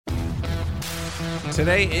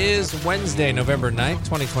Today is Wednesday, November 9th,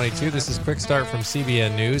 2022. This is Quick Start from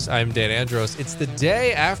CBN News. I'm Dan Andros. It's the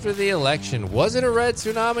day after the election. Was it a red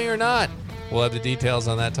tsunami or not? We'll have the details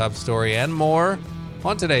on that top story and more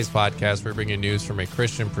on today's podcast. We're bringing news from a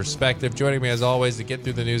Christian perspective. Joining me, as always, to get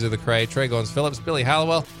through the news of the cray, Trey Goins-Phillips, Billy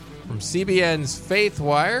Hallowell from CBN's Faith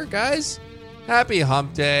Wire. Guys, happy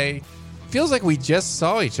hump day. Feels like we just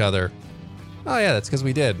saw each other. Oh, yeah, that's because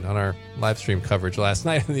we did on our live stream coverage last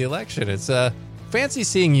night of the election. It's fancy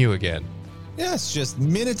seeing you again. Yeah, it's just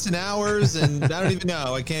minutes and hours, and I don't even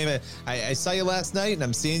know. I saw you last night, and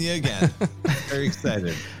I'm seeing you again. Very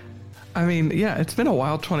excited. I mean, yeah, it's been a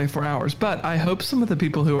wild 24 hours, but I hope some of the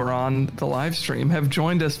people who are on the live stream have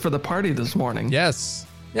joined us for the party this morning. Yes,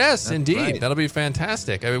 that's indeed. Right. That'll be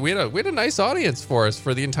fantastic. I mean, we had a nice audience for us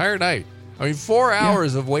for the entire night. I mean, 4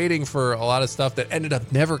 hours of waiting for a lot of stuff that ended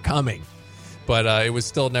up never coming. But it was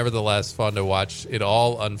still nevertheless fun to watch it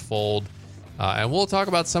all unfold. And we'll talk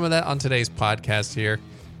about some of that on today's podcast here.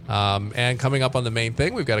 And coming up on the main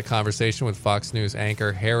thing, we've got a conversation with Fox News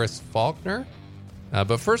anchor Harris Faulkner.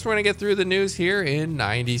 But first, we're going to get through the news here in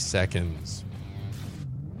 90 seconds.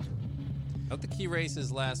 Of the key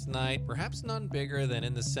races last night, perhaps none bigger than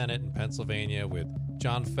in the Senate in Pennsylvania with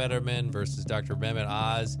John Fetterman versus Dr. Mehmet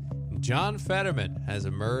Oz. John Fetterman has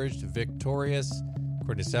emerged victorious,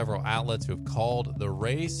 according to several outlets who have called the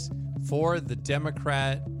race for the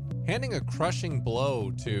Democrat, handing a crushing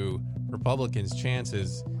blow to Republicans'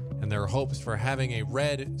 chances and their hopes for having a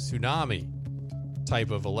red tsunami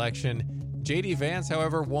type of election. J.D. Vance,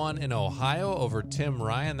 however, won in Ohio over Tim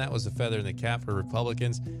Ryan. That was a feather in the cap for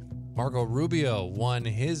Republicans. Marco Rubio won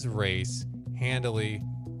his race handily.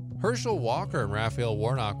 Herschel Walker and Raphael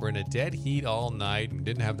Warnock were in a dead heat all night and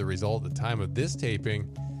didn't have the result at the time of this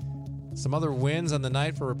taping. Some other wins on the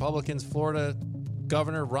night for Republicans. Florida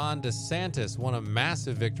Governor Ron DeSantis won a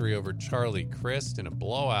massive victory over Charlie Crist in a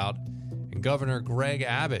blowout. And Governor Greg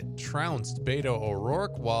Abbott trounced Beto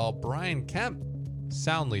O'Rourke, while Brian Kemp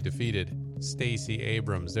soundly defeated Stacey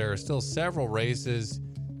Abrams. There are still several races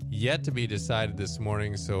yet to be decided this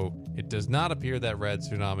morning, so it does not appear that red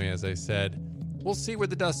tsunami, as I said. We'll see where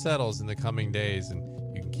the dust settles in the coming days, and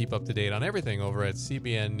you can keep up to date on everything over at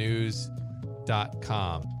cbnnews.com.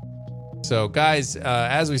 So, guys,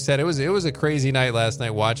 as we said, it was a crazy night last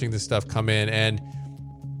night watching this stuff come in, and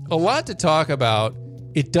a lot to talk about.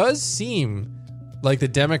 It does seem like the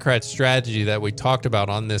Democrat strategy that we talked about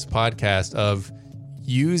on this podcast of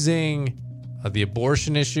using the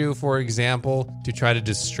abortion issue, for example, to try to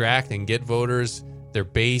distract and get voters, their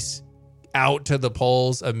base, out to the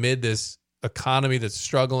polls amid this economy that's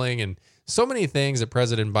struggling and so many things that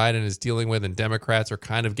President Biden is dealing with, and Democrats are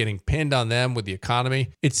kind of getting pinned on them with the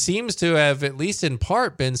economy. It seems to have, at least in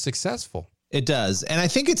part, been successful. It does. And I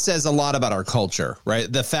think it says a lot about our culture, right?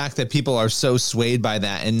 The fact that people are so swayed by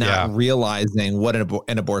that and not realizing what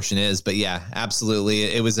an abortion is. But yeah, absolutely.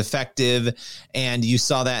 It was effective. And you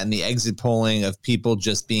saw that in the exit polling of people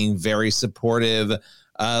just being very supportive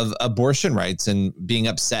of abortion rights and being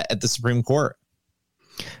upset at the Supreme Court.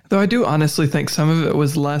 Though I do honestly think some of it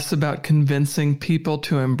was less about convincing people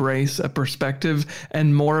to embrace a perspective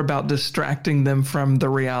and more about distracting them from the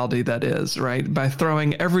reality that is, right? By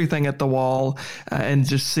throwing everything at the wall and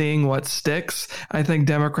just seeing what sticks. I think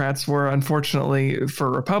Democrats were, unfortunately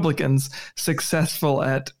for Republicans, successful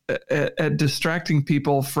at distracting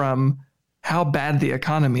people from how bad the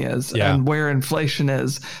economy is and where inflation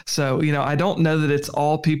is. So, I don't know that it's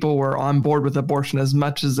all people were on board with abortion as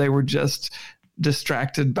much as they were just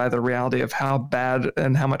distracted by the reality of how bad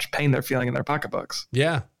and how much pain they're feeling in their pocketbooks.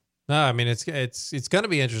 Yeah. No, I mean, it's going to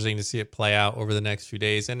be interesting to see it play out over the next few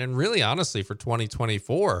days. And then really, honestly, for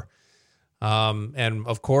 2024. And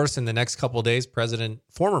of course, in the next couple of days,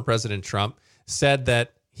 former President Trump said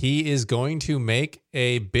that he is going to make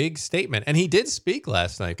a big statement. And he did speak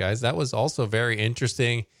last night, guys. That was also very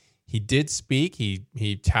interesting. He did speak.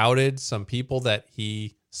 He touted some people that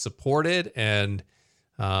he supported and,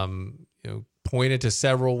 pointed to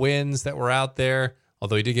several wins that were out there,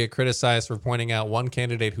 although he did get criticized for pointing out one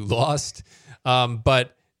candidate who lost.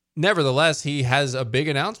 But nevertheless, he has a big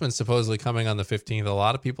announcement supposedly coming on the 15th. A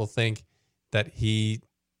lot of people think that he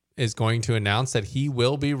is going to announce that he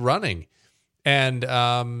will be running. And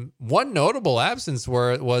one notable absence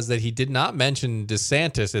was that he did not mention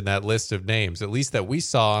DeSantis in that list of names, at least that we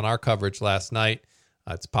saw on our coverage last night.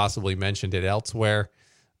 It's possibly mentioned it elsewhere.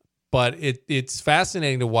 But it's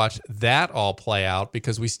fascinating to watch that all play out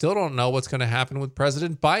because we still don't know what's going to happen with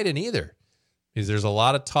President Biden either. Because there's a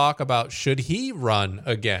lot of talk about should he run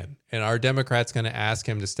again? And are Democrats going to ask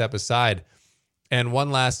him to step aside? And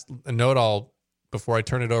one last note before I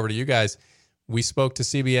turn it over to you guys. we spoke to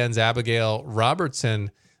CBN's Abigail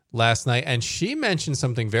Robertson last night, and she mentioned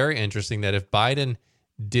something very interesting, that if Biden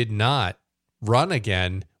did not run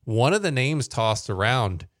again, one of the names tossed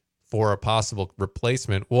around for a possible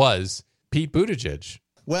replacement was Pete Buttigieg.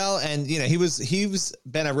 Well, and he's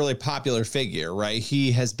been a really popular figure, right?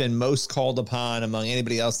 He has been most called upon among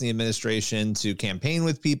anybody else in the administration to campaign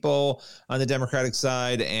with people on the Democratic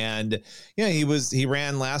side. And, he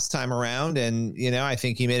ran last time around, and, I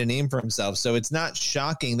think he made a name for himself. So it's not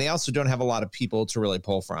shocking. They also don't have a lot of people to really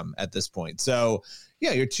pull from at this point. So,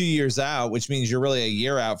 you're 2 years out, which means you're really a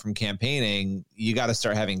year out from campaigning. You got to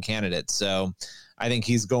start having candidates. So I think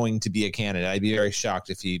he's going to be a candidate. I'd be very shocked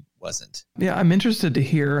if he wasn't. Yeah, I'm interested to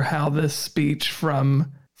hear how this speech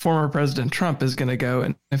from former President Trump is going to go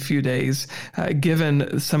in a few days,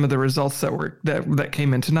 given some of the results that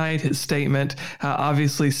came in tonight. His statement,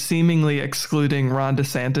 obviously seemingly excluding Ron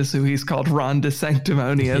DeSantis, who he's called Ron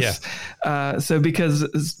DeSanctimonious. Yeah. So because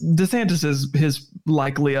DeSantis is his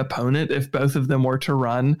likely opponent, if both of them were to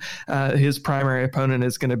run, his primary opponent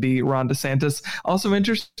is going to be Ron DeSantis. Also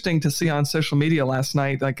interesting to see on social media last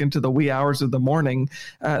night, like into the wee hours of the morning,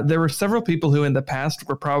 there were several people who in the past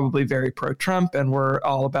were probably very pro-Trump and were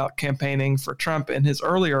all about campaigning for Trump in his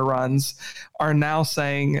earlier runs, are now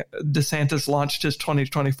saying DeSantis launched his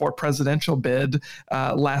 2024 presidential bid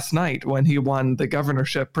last night when he won the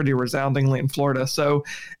governorship pretty resoundingly in Florida. So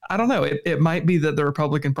I don't know. It might be that the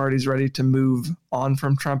Republican Party is ready to move on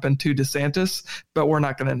from Trump and to DeSantis, but we're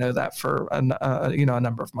not going to know that for a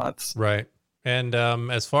number of months. Right. And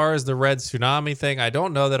as far as the red tsunami thing, I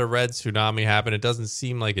don't know that a red tsunami happened. It doesn't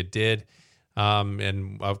seem like it did.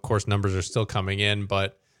 And of course, numbers are still coming in,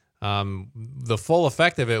 but the full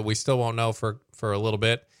effect of it, we still won't know for a little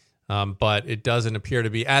bit. But it doesn't appear to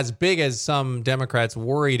be as big as some Democrats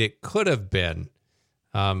worried it could have been.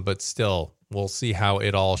 But still, we'll see how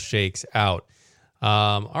it all shakes out.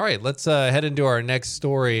 All right, let's head into our next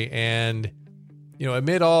story. And,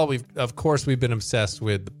 amid all, we've been obsessed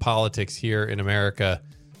with politics here in America,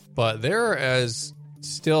 but there is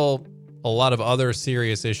still a lot of other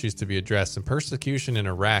serious issues to be addressed, and persecution in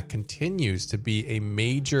Iraq continues to be a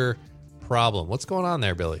major problem. What's going on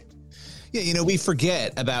there, Billy? Yeah, we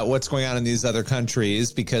forget about what's going on in these other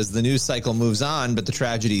countries because the news cycle moves on, but the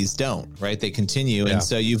tragedies don't, right? They continue. Yeah. And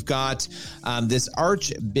so you've got this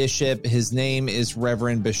archbishop. His name is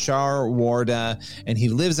Reverend Bashar Warda, and he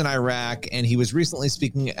lives in Iraq. And he was recently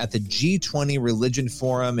speaking at the G20 Religion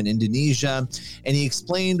Forum in Indonesia. And he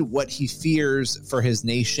explained what he fears for his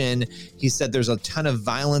nation. He said there's a ton of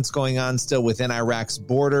violence going on still within Iraq's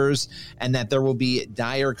borders, and that there will be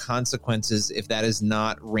dire consequences if that is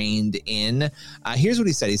not reined in. Here's what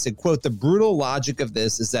he said. He said, quote, "The brutal logic of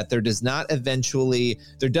this is that there does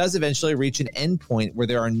eventually reach an end point where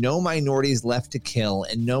there are no minorities left to kill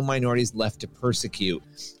and no minorities left to persecute.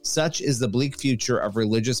 Such is the bleak future of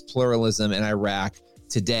religious pluralism in Iraq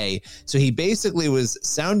today." So he basically was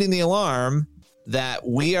sounding the alarm that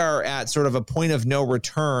we are at sort of a point of no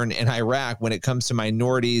return in Iraq when it comes to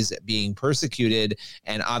minorities being persecuted,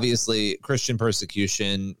 and obviously Christian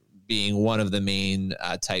persecution being one of the main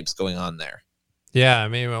types going on there. Yeah, I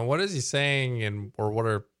mean, what is he saying, or what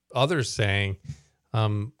are others saying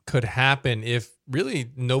could happen if really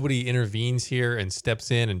nobody intervenes here and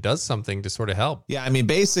steps in and does something to sort of help? Yeah, I mean,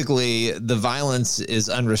 basically the violence is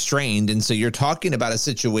unrestrained. And so you're talking about a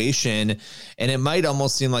situation, and it might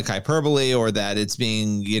almost seem like hyperbole or that it's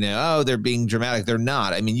being, they're being dramatic. They're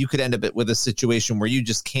not. I mean, you could end up with a situation where you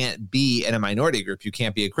just can't be in a minority group. You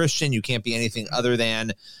can't be a Christian. You can't be anything other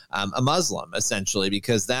than a Muslim, essentially,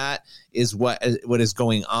 because that is what is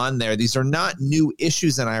going on there. These are not new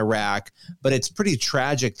issues in Iraq, but it's pretty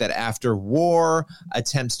tragic that after war,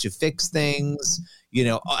 attempts to fix things,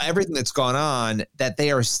 everything that's gone on, that they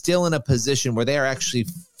are still in a position where they are actually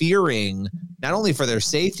fearing not only for their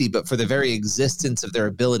safety, but for the very existence of their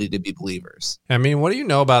ability to be believers. I mean, what do you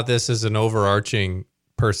know about this as an overarching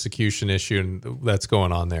persecution issue that's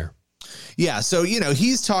going on there? Yeah. So,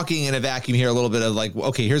 he's talking in a vacuum here a little bit of like,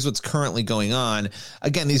 okay, here's what's currently going on.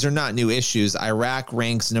 Again, these are not new issues. Iraq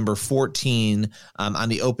ranks number 14 on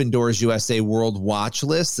the Open Doors USA World Watch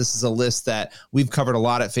list. This is a list that we've covered a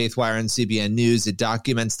lot at FaithWire and CBN News. It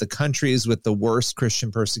documents the countries with the worst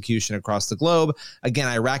Christian persecution across the globe. Again,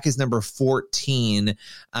 Iraq is number 14.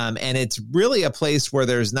 And it's really a place where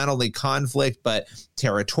there's not only conflict, but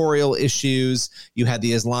territorial issues. You had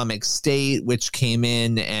the Islamic State, which came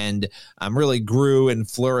in and really grew and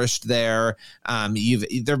flourished there.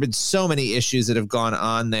 There have been so many issues that have gone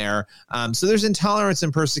on there. So there's intolerance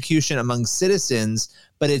and persecution among citizens,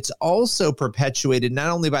 but it's also perpetuated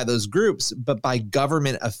not only by those groups, but by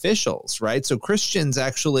government officials, right? So Christians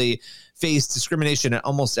actually face discrimination at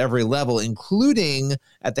almost every level, including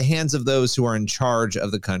at the hands of those who are in charge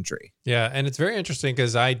of the country. Yeah, and it's very interesting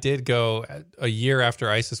because I did go a year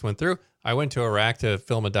after ISIS went through. I went to Iraq to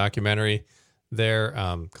film a documentary there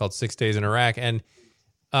called 6 Days in Iraq. And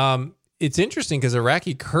it's interesting because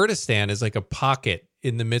Iraqi Kurdistan is like a pocket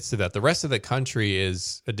in the midst of that. The rest of the country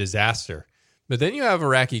is a disaster. But then you have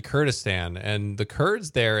Iraqi Kurdistan, and the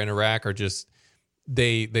Kurds there in Iraq are just,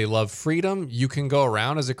 they love freedom. You can go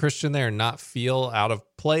around as a Christian there and not feel out of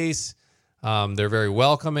place. They're very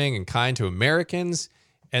welcoming and kind to Americans.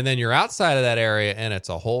 And then you're outside of that area, and it's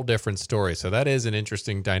a whole different story. So that is an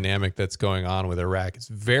interesting dynamic that's going on with Iraq. It's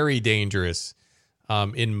very dangerous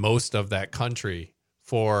in most of that country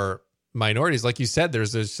for minorities. Like you said,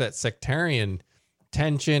 there's that sectarian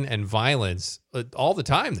tension and violence all the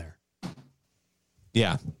time there.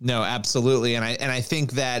 Yeah, no, absolutely. And I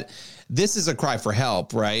think that this is a cry for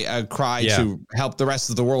help, right? A cry to help the rest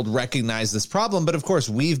of the world recognize this problem. But of course,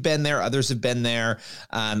 we've been there. Others have been there.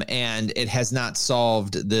 And it has not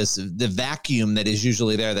solved the vacuum that is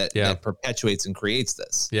usually there that perpetuates and creates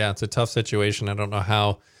this. Yeah, it's a tough situation. I don't know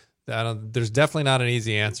how. There's definitely not an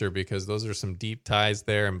easy answer because those are some deep ties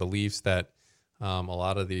there and beliefs that a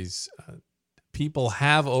lot of these people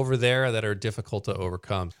have over there that are difficult to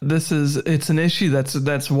overcome. It's an issue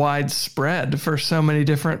that's widespread for so many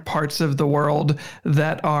different parts of the world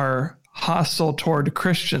that are hostile toward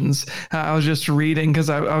Christians. I was just reading because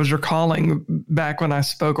I was recalling back when I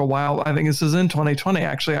spoke I think this is in 2020,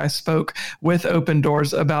 actually, I spoke with Open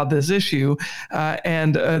Doors about this issue.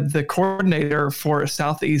 And the coordinator for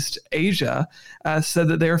Southeast Asia said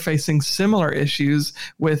that they're facing similar issues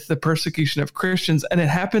with the persecution of Christians. And it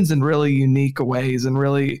happens in really unique ways and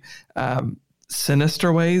really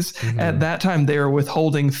sinister ways. Mm-hmm. At that time, they were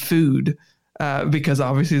withholding food because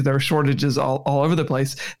obviously there are shortages all over the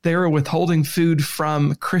place. They were withholding food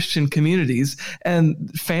from Christian communities,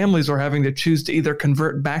 and families were having to choose to either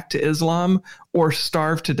convert back to Islam or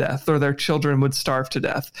starve to death, or their children would starve to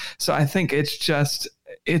death. So I think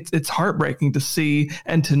it's heartbreaking to see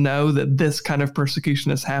and to know that this kind of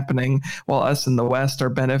persecution is happening while us in the West are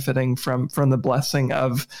benefiting from the blessing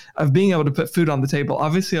of being able to put food on the table.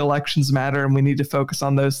 Obviously, elections matter and we need to focus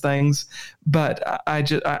on those things, but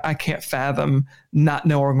I can't fathom not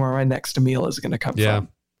knowing where my next meal is going to come from.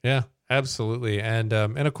 Yeah, absolutely. And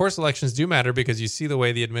of course, elections do matter because you see the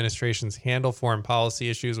way the administrations handle foreign policy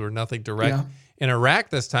issues were nothing direct in Iraq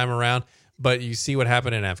this time around, but you see what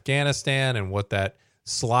happened in Afghanistan and what that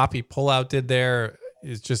sloppy pullout did there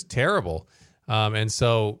is just terrible. And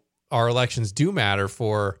so our elections do matter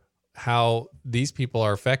for how these people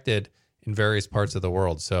are affected in various parts of the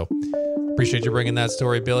world. So appreciate you bringing that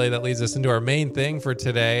story, Billy. That leads us into our main thing for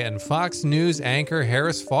today. And Fox News anchor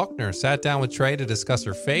Harris Faulkner sat down with Trey to discuss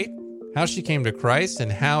her faith, how she came to Christ,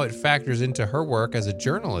 and how it factors into her work as a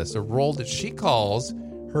journalist, a role that she calls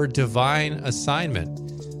her divine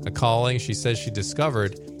assignment, a calling she says she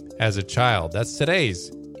discovered as a child. That's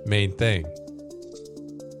today's main thing.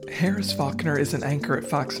 Harris Faulkner is an anchor at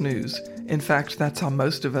Fox News. In fact, that's how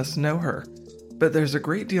most of us know her. But there's a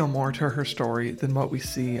great deal more to her story than what we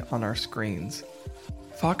see on our screens.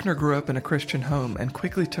 Faulkner grew up in a Christian home and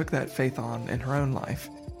quickly took that faith on in her own life.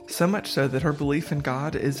 So much so that her belief in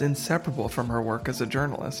God is inseparable from her work as a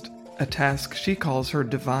journalist, a task she calls her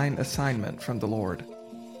divine assignment from the Lord.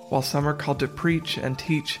 While some are called to preach and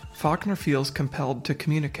teach, Faulkner feels compelled to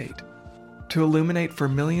communicate, to illuminate for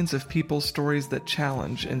millions of people stories that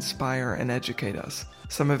challenge, inspire, and educate us,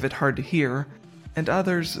 some of it hard to hear, and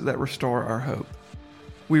others that restore our hope.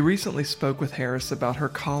 We recently spoke with Harris about her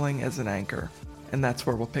calling as an anchor, and that's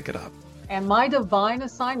where we'll pick it up. And my divine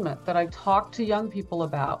assignment that I talk to young people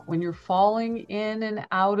about when you're falling in and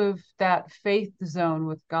out of that faith zone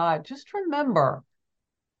with God, just remember,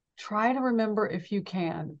 try to remember if you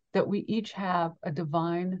can, that we each have a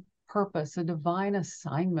divine purpose, a divine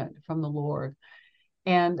assignment from the Lord,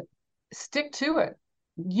 and stick to it.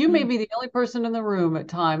 You may be the only person in the room at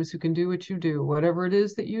times who can do what you do, whatever it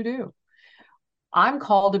is that you do. I'm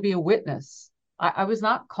called to be a witness. I was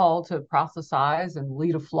not called to prophesize and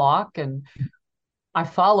lead a flock, and I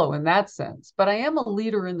follow in that sense, but I am a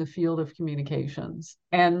leader in the field of communications.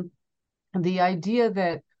 And the idea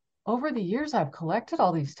that over the years, I've collected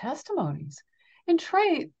all these testimonies. And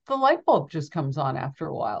Trey, the light bulb just comes on after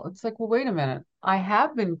a while. It's like, well, wait a minute. I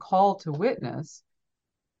have been called to witness,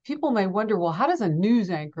 people may wonder, well, how does a news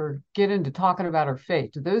anchor get into talking about her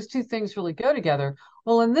faith? Do those two things really go together?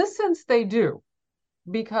 Well, in this sense, they do,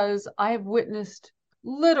 because I have witnessed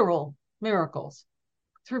literal miracles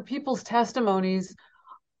through people's testimonies.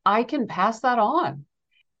 I can pass that on.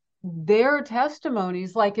 Their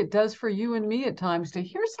testimonies, like it does for you and me at times, to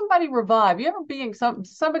hear somebody revive. You ever be in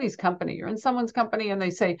somebody's company, you're in someone's company and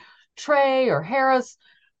they say, Trey or Harris,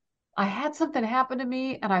 I had something happen to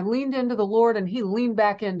me and I leaned into the Lord and he leaned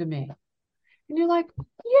back into me. And you're like,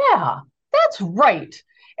 yeah, that's right.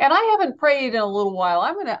 And I haven't prayed in a little while.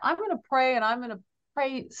 I'm gonna pray, and I'm gonna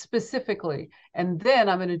pray specifically. And then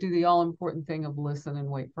I'm gonna do the all important thing of listen and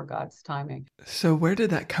wait for God's timing. So where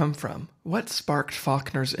did that come from? What sparked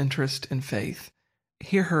Faulkner's interest in faith?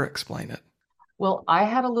 Hear her explain it. Well, I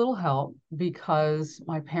had a little help because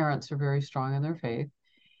my parents are very strong in their faith.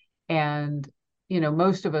 And,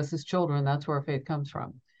 most of us as children, that's where our faith comes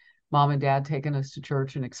from. Mom and dad taking us to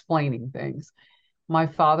church and explaining things. My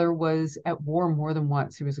father was at war more than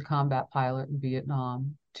once. He was a combat pilot in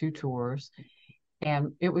Vietnam, 2 tours.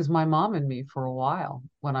 And it was my mom and me for a while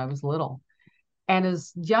when I was little. And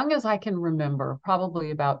as young as I can remember,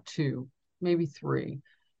 probably about 2, maybe 3,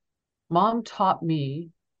 Mom taught me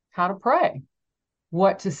how to pray,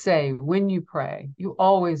 what to say when you pray. You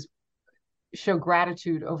always show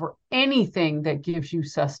gratitude over anything that gives you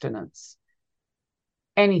sustenance.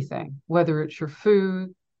 Anything, whether it's your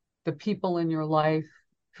food, the people in your life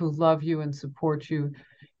who love you and support you,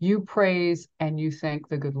 you praise and you thank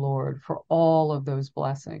the good Lord for all of those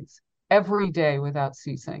blessings every day without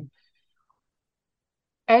ceasing.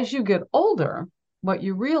 As you get older, what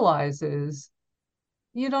you realize is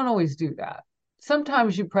you don't always do that.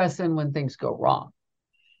 Sometimes you press in when things go wrong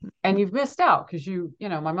and you've missed out because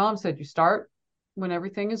my mom said you start when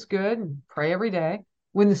everything is good and pray every day.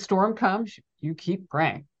 When the storm comes, you keep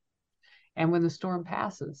praying. And when the storm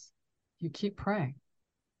passes, you keep praying.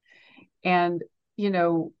 And,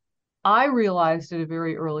 I realized at a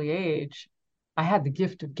very early age, I had the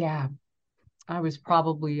gift of gab. I was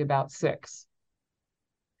probably about 6,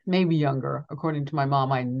 maybe younger. According to my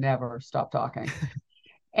mom, I never stopped talking.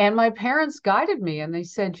 And my parents guided me and they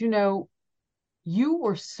said, you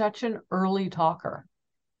were such an early talker.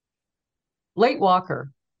 Late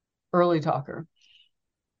walker, early talker,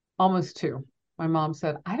 almost 2. My mom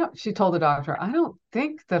said, she told the doctor, I don't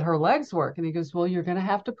think that her legs work. And he goes, well, you're going to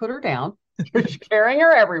have to put her down. You're carrying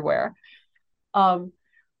her everywhere. But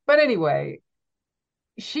anyway,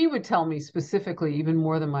 she would tell me specifically, even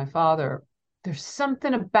more than my father, there's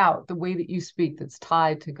something about the way that you speak that's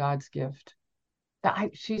tied to God's gift.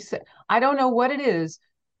 She said, I don't know what it is,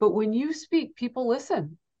 but when you speak, people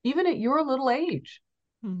listen, even at your little age.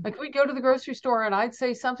 Like we'd go to the grocery store and I'd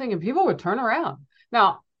say something and people would turn around.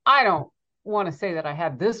 Now, I don't want to say that I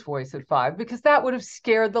had this voice at 5 because that would have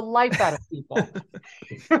scared the life out of people.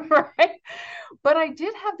 Right? But I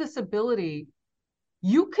did have this ability.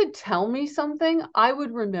 You could tell me something, I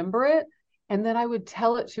would remember it, and then I would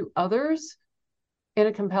tell it to others in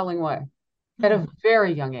a compelling way at a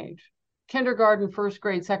very young age. Kindergarten, first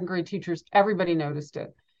grade, second grade teachers, everybody noticed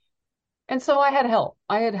it. And so I had help.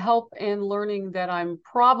 I had help in learning that I'm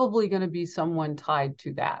probably going to be someone tied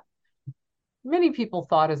to that. Many people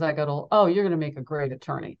thought as I got old, oh, you're going to make a great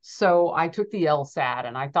attorney. So I took the LSAT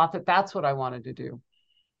and I thought that that's what I wanted to do.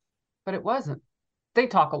 But it wasn't. They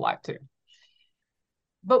talk a lot too.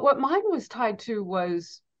 But what mine was tied to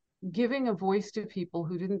was giving a voice to people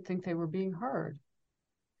who didn't think they were being heard.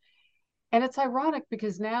 And it's ironic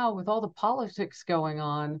because now with all the politics going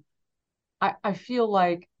on, I feel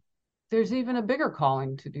like there's even a bigger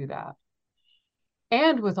calling to do that.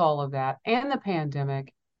 And with all of that and the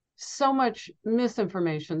pandemic, so much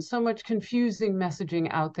misinformation, so much confusing messaging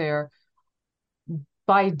out there.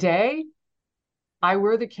 By day, I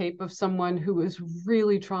wear the cape of someone who is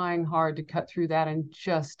really trying hard to cut through that and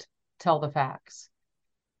just tell the facts.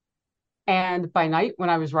 And by night,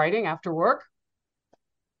 when I was writing after work,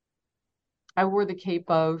 I wore the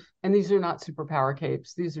cape of, and these are not superpower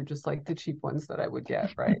capes. These are just like the cheap ones that I would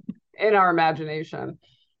get, right? In our imagination.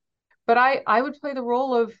 But I would play the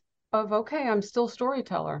role of okay, I'm still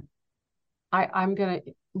storyteller. I'm going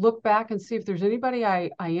to look back and see if there's anybody I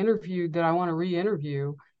interviewed that I want to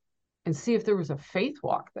re-interview and see if there was a faith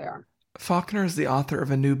walk there. Faulkner is the author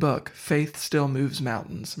of a new book, Faith Still Moves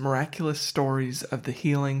Mountains, Miraculous Stories of the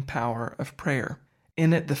Healing Power of Prayer.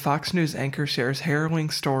 In it, the Fox News anchor shares harrowing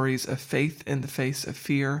stories of faith in the face of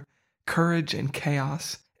fear, courage in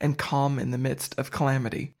chaos, and calm in the midst of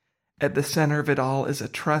calamity. At the center of it all is a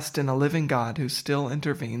trust in a living God who still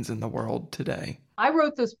intervenes in the world today. I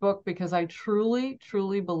wrote this book because I truly,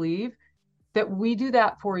 truly believe that we do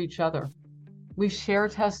that for each other. we share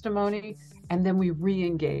testimony, and then we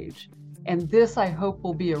re-engage. And this, I hope,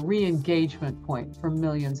 will be a re-engagement point for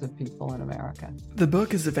millions of people in America. The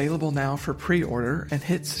book is available now for pre-order and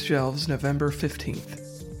hits shelves November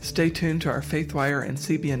 15th. Stay tuned to our FaithWire and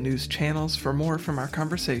CBN News channels for more from our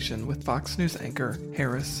conversation with Fox News anchor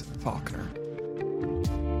Harris Faulkner.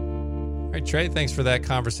 All right, Trey, thanks for that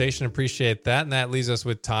conversation. Appreciate that. And that leaves us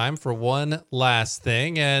with time for one last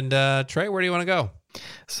thing. And Trey, where do you want to go?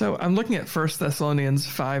 So I'm looking at 1 Thessalonians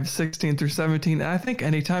 5:16 through 17. And I think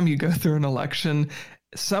anytime you go through an election,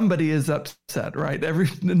 somebody is upset, right?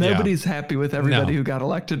 Nobody's happy with everybody who got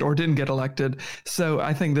elected or didn't get elected. So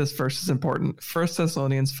I think this verse is important. 1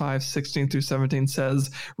 Thessalonians 5:16 through 17 says,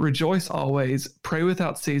 "Rejoice always, pray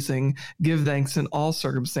without ceasing, give thanks in all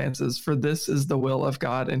circumstances, for this is the will of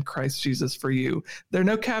God in Christ Jesus for you." There are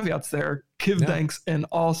no caveats there. Give thanks in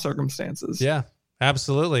all circumstances. Yeah.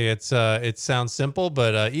 Absolutely. It sounds simple,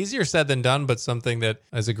 but easier said than done, but something that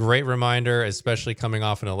is a great reminder, especially coming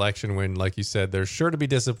off an election when, like you said, there's sure to be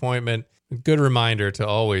disappointment. Good reminder to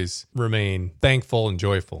always remain thankful and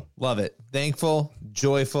joyful. Love it. Thankful,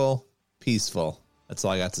 joyful, peaceful. That's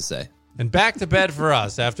all I got to say. And back to bed for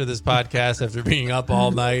us after this podcast, after being up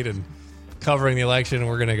all night and covering the election,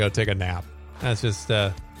 we're going to go take a nap. That's just,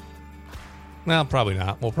 well, probably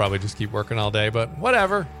not. We'll probably just keep working all day, but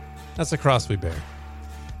whatever. That's the cross we bear.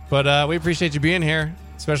 But we appreciate you being here,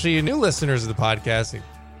 especially you new listeners of the podcast. You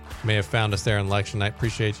may have found us there on election night.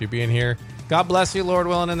 Appreciate you being here. God bless you, Lord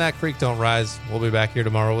willing, and that creek don't rise. We'll be back here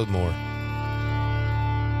tomorrow with more.